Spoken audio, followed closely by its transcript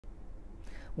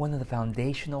one of the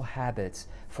foundational habits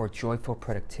for joyful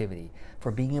productivity,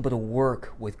 for being able to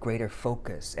work with greater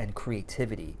focus and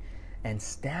creativity and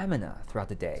stamina throughout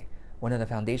the day. One of the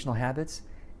foundational habits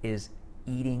is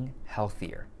eating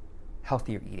healthier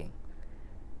eating.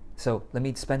 So let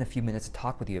me spend a few minutes to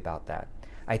talk with you about that.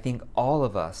 I think all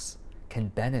of us can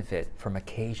benefit from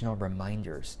occasional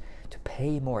reminders to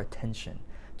pay more attention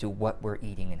to what we're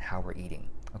eating and how we're eating.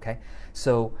 Okay?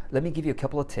 So let me give you a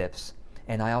couple of tips,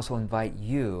 and I also invite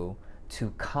you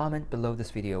to comment below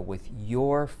this video with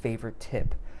your favorite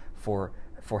tip for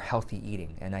healthy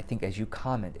eating. And I think as you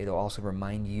comment, it'll also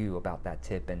remind you about that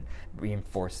tip and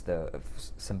reinforce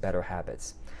some better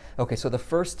habits. Okay, so the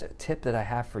first tip that I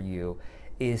have for you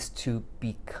is to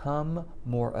become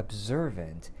more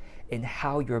observant in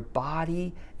how your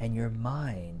body and your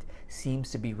mind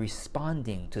seems to be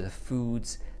responding to the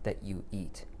foods that you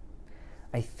eat.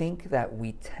 I think that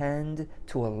we tend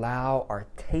to allow our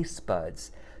taste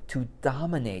buds to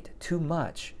dominate too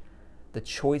much the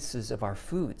choices of our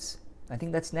foods. I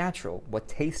think that's natural. What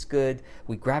tastes good,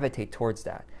 we gravitate towards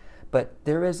that. But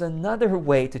there is another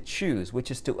way to choose,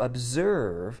 which is to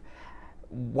observe,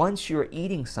 once you're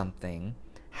eating something,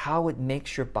 how it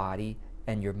makes your body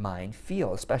and your mind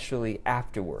feel, especially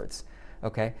afterwards.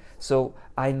 Okay? So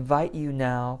I invite you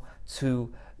now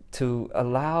to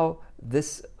allow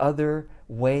this other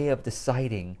way of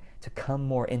deciding to come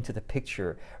more into the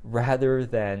picture rather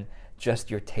than just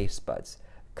your taste buds.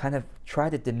 Kind of try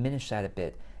to diminish that a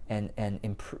bit and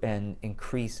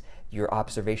increase your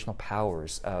observational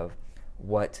powers of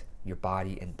what your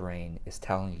body and brain is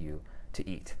telling you to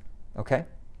eat. Okay?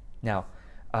 Now,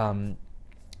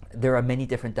 there are many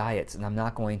different diets, and I'm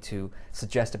not going to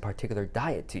suggest a particular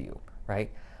diet to you,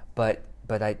 right? But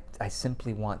I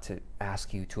simply want to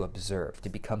ask you to observe, to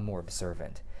become more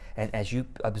observant. And as you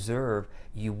observe,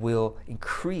 you will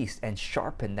increase and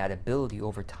sharpen that ability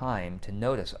over time to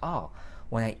notice, oh,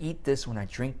 when I eat this, when I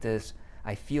drink this,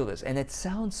 I feel this. And it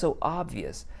sounds so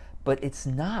obvious, but it's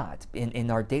not in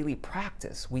our daily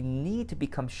practice. We need to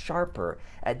become sharper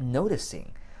at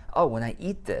noticing, oh, when I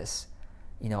eat this,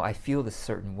 I feel this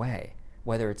certain way.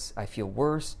 Whether it's I feel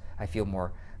worse, I feel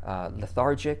more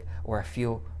lethargic, or I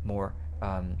feel more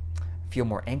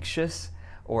anxious,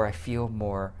 or I feel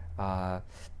more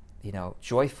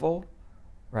joyful,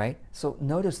 right? So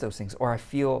notice those things. Or I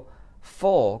feel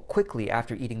full quickly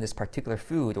after eating this particular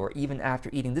food, or even after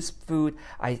eating this food,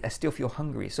 I still feel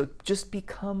hungry. So just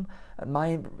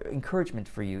my encouragement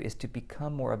for you is to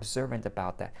become more observant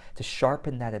about that, to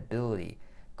sharpen that ability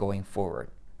going forward,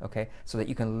 okay? So that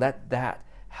you can let that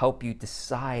help you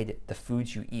decide the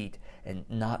foods you eat, and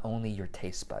not only your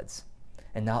taste buds,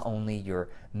 and not only your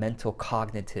mental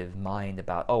cognitive mind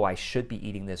about, oh, I should be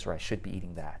eating this or I should be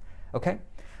eating that, okay?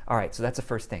 All right, so that's the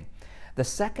first thing. The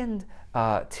second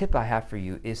tip I have for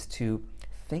you is to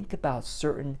think about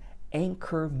certain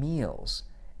anchor meals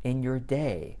in your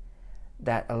day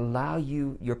that allow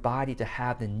your body to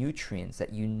have the nutrients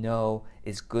that you know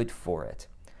is good for it.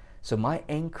 So my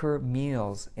anchor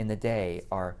meals in the day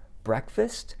are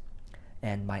breakfast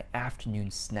and my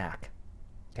afternoon snack.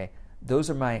 Okay, those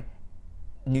are my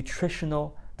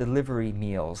nutritional delivery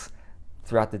meals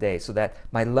throughout the day, so that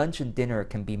my lunch and dinner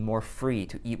can be more free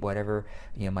to eat whatever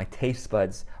my taste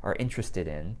buds are interested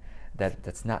in.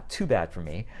 That's not too bad for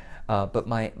me. But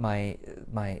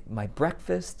my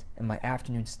breakfast and my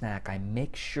afternoon snack, I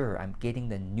make sure I'm getting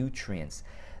the nutrients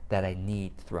that I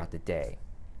need throughout the day.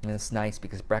 And it's nice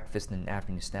because breakfast and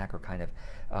afternoon snack are kind of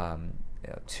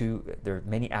they're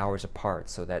many hours apart,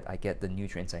 so that I get the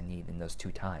nutrients I need in those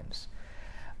two times.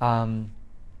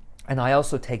 And I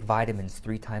also take vitamins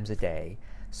 3 times a day,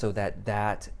 so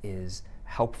that is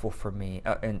helpful for me.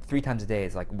 And 3 times a day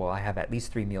is like, well, I have at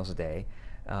least 3 meals a day.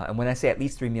 And when I say at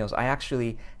least 3 meals, I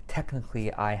actually,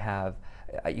 technically, I have,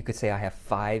 you could say I have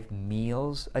 5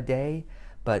 meals a day,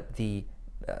 but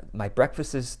my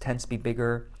breakfast tends to be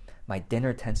bigger, my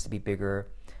dinner tends to be bigger,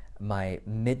 my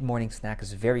mid-morning snack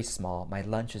is very small, my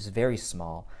lunch is very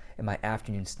small, and my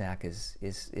afternoon snack is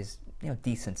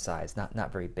decent size,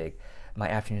 not very big. My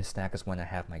afternoon snack is when I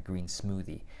have my green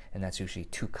smoothie, and that's usually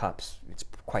 2 cups. It's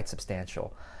quite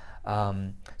substantial.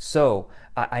 So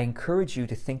I encourage you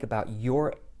to think about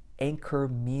your anchor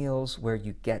meals where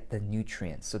you get the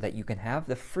nutrients, so that you can have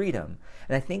the freedom.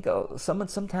 And I think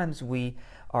sometimes we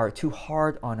are too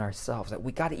hard on ourselves, that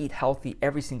we got to eat healthy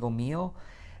every single meal,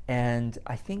 and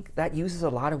I think that uses a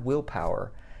lot of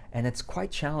willpower. And it's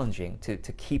quite challenging to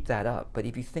keep that up. But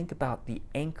if you think about the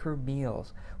anchor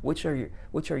meals, which are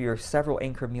your several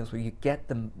anchor meals where you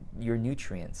get your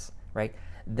nutrients, right?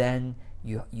 Then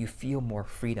you feel more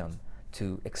freedom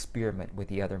to experiment with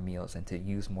the other meals and to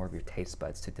use more of your taste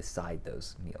buds to decide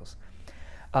those meals.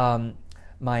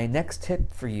 My next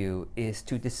tip for you is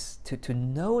to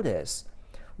notice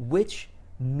which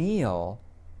meal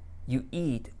you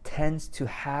eat tends to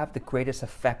have the greatest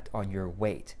effect on your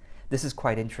weight. This is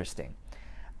quite interesting.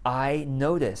 I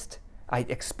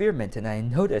experimented and I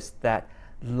noticed that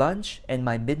lunch and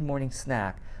my mid-morning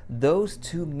snack, those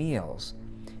two meals,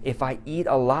 if I eat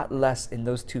a lot less in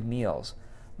those two meals,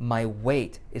 my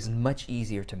weight is much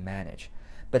easier to manage.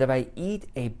 But if I eat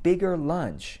a bigger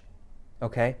lunch,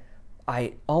 okay,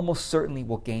 I almost certainly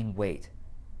will gain weight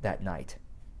that night.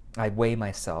 I weigh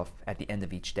myself at the end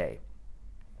of each day.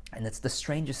 And it's the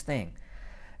strangest thing.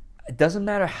 It doesn't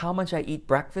matter how much I eat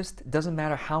breakfast, it doesn't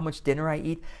matter how much dinner I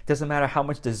eat, it doesn't matter how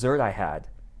much dessert I had.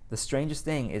 The strangest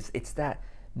thing is it's that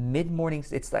mid-morning,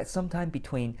 it's that sometime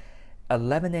between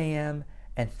 11 a.m.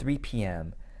 and 3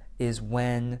 p.m. is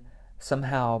when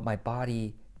somehow my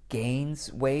body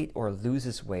gains weight or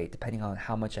loses weight depending on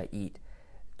how much I eat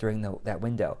during that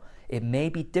window. It may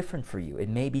be different for you. It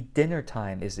may be dinner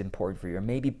time is important for you, or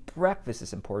maybe breakfast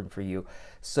is important for you.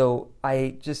 So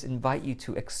I just invite you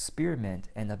to experiment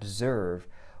and observe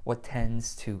what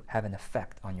tends to have an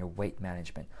effect on your weight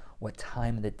management, what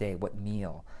time of the day, what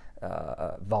meal,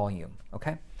 volume,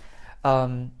 okay?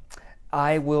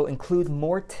 I will include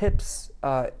more tips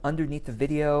underneath the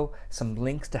video, some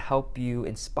links to help you,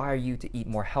 inspire you to eat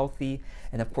more healthy.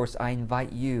 And of course, I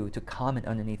invite you to comment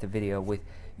underneath the video with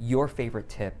your favorite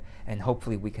tip, and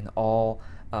hopefully we can all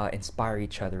inspire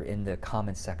each other in the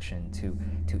comment section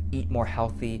to eat more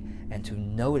healthy and to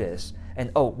notice.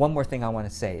 And oh, one more thing I want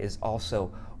to say is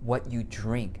also what you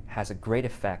drink has a great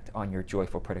effect on your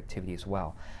joyful productivity as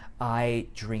well. I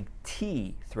drink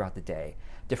tea throughout the day,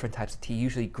 different types of tea,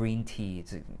 usually green tea.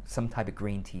 It's some type of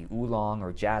green tea, oolong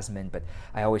or jasmine, but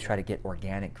I always try to get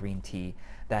organic green tea.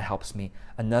 That helps me.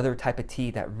 Another type of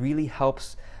tea that really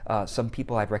helps some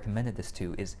people I've recommended this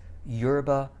to is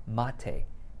yerba mate.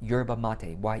 Yerba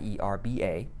mate,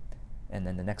 Y-E-R-B-A, and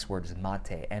then the next word is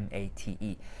mate,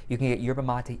 M-A-T-E. You can get yerba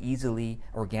mate easily,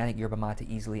 organic yerba mate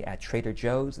easily at Trader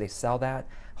Joe's. They sell that.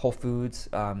 Whole Foods,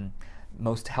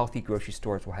 most healthy grocery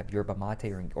stores will have yerba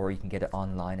mate, or you can get it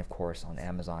online, of course, on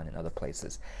Amazon and other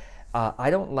places. I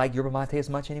don't like yerba mate as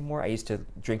much anymore. I used to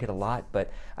drink it a lot,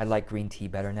 but I like green tea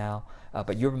better now.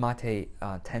 But yerba mate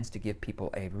tends to give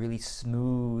people a really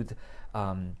smooth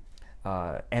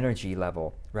energy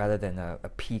level rather than a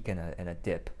peak and a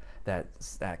dip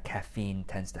that caffeine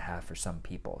tends to have for some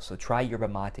people. So try yerba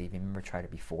mate if you've never tried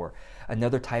it before.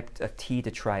 Another type of tea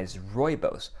to try is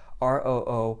rooibos,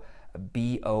 R-O-O-B-O-I-S.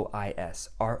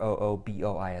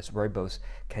 R-O-O-B-O-I-S. Rooibos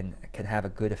can have a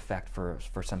good effect for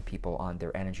some people on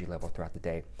their energy level throughout the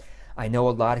day. I know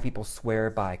a lot of people swear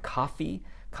by coffee.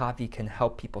 Coffee can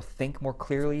help people think more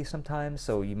clearly sometimes,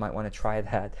 so you might want to try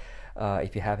that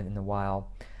if you haven't in a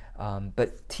while.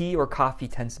 But tea or coffee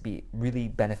tends to be really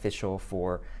beneficial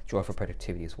for joyful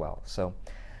productivity as well. So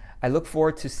I look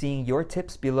forward to seeing your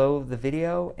tips below the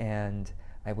video, and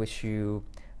I wish you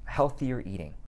healthier eating.